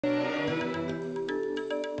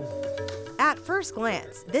At first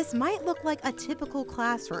glance, this might look like a typical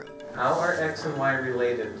classroom. How are X and Y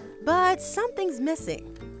related? But something's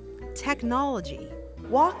missing. Technology.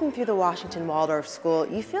 Walking through the Washington Waldorf School,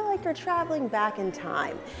 you feel like you're traveling back in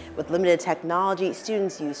time. With limited technology,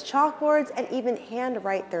 students use chalkboards and even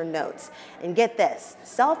handwrite their notes. And get this,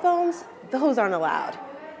 cell phones, those aren't allowed.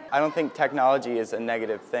 I don't think technology is a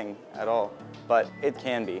negative thing at all, but it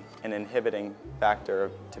can be an inhibiting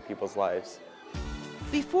factor to people's lives.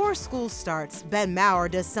 Before school starts, Ben Maurer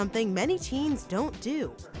does something many teens don't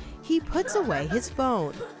do. He puts away his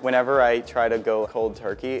phone. Whenever I try to go cold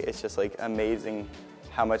turkey, it's just like amazing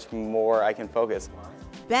how much more I can focus.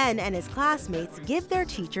 Ben and his classmates give their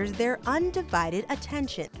teachers their undivided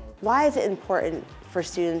attention. Why is it important for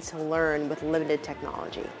students to learn with limited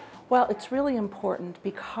technology? Well, it's really important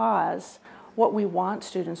because what we want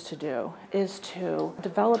students to do is to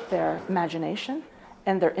develop their imagination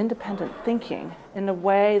and their independent thinking in a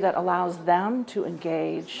way that allows them to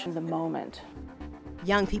engage in the moment.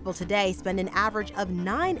 Young people today spend an average of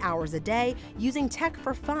 9 hours a day using tech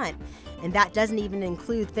for fun, and that doesn't even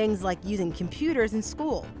include things like using computers in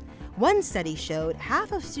school. One study showed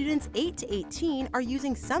half of students 8 to 18 are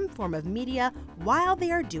using some form of media while they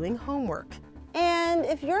are doing homework. And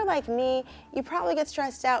if you're like me, you probably get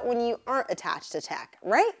stressed out when you aren't attached to tech,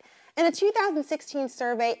 right? In a 2016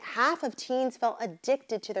 survey, half of teens felt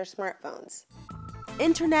addicted to their smartphones.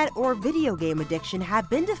 Internet or video game addiction have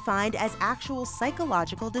been defined as actual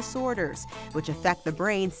psychological disorders, which affect the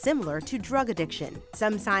brain similar to drug addiction.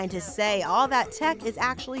 Some scientists say all that tech is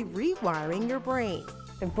actually rewiring your brain.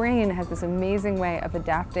 The brain has this amazing way of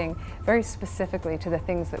adapting very specifically to the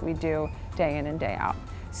things that we do day in and day out.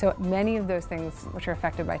 So many of those things which are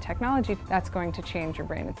affected by technology, that's going to change your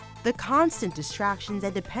brain. The constant distractions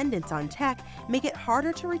and dependence on tech make it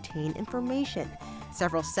harder to retain information.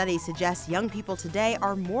 Several studies suggest young people today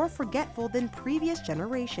are more forgetful than previous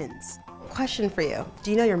generations. Question for you.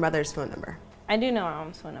 Do you know your mother's phone number? I do know my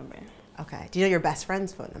mom's phone number. Okay. Do you know your best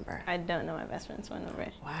friend's phone number? I don't know my best friend's phone number.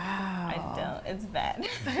 Wow. I don't. It's bad.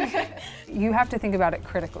 You have to think about it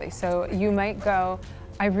critically. So you might go,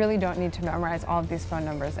 I really don't need to memorize all of these phone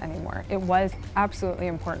numbers anymore. It was absolutely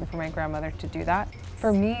important for my grandmother to do that.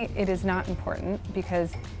 For me, it is not important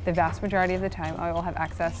because the vast majority of the time I will have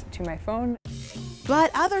access to my phone.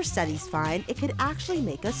 But other studies find it could actually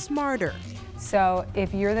make us smarter. So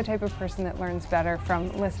if you're the type of person that learns better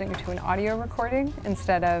from listening to an audio recording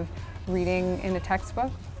instead of reading in a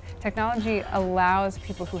textbook, technology allows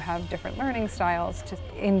people who have different learning styles to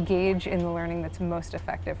engage in the learning that's most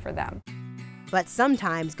effective for them. But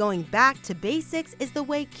sometimes going back to basics is the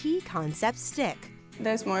way key concepts stick.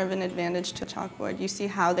 There's more of an advantage to chalkboard. You see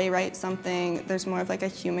how they write something, there's more of like a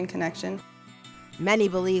human connection. Many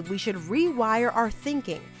believe we should rewire our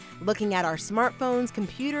thinking, looking at our smartphones,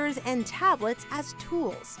 computers, and tablets as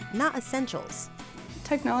tools, not essentials.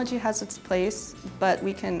 Technology has its place, but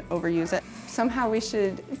we can overuse it. Somehow we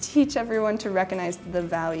should teach everyone to recognize the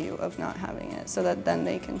value of not having it so that then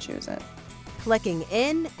they can choose it. Clicking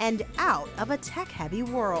in and out of a tech-heavy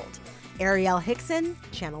world. Arielle Hixson,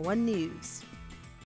 Channel 1 News.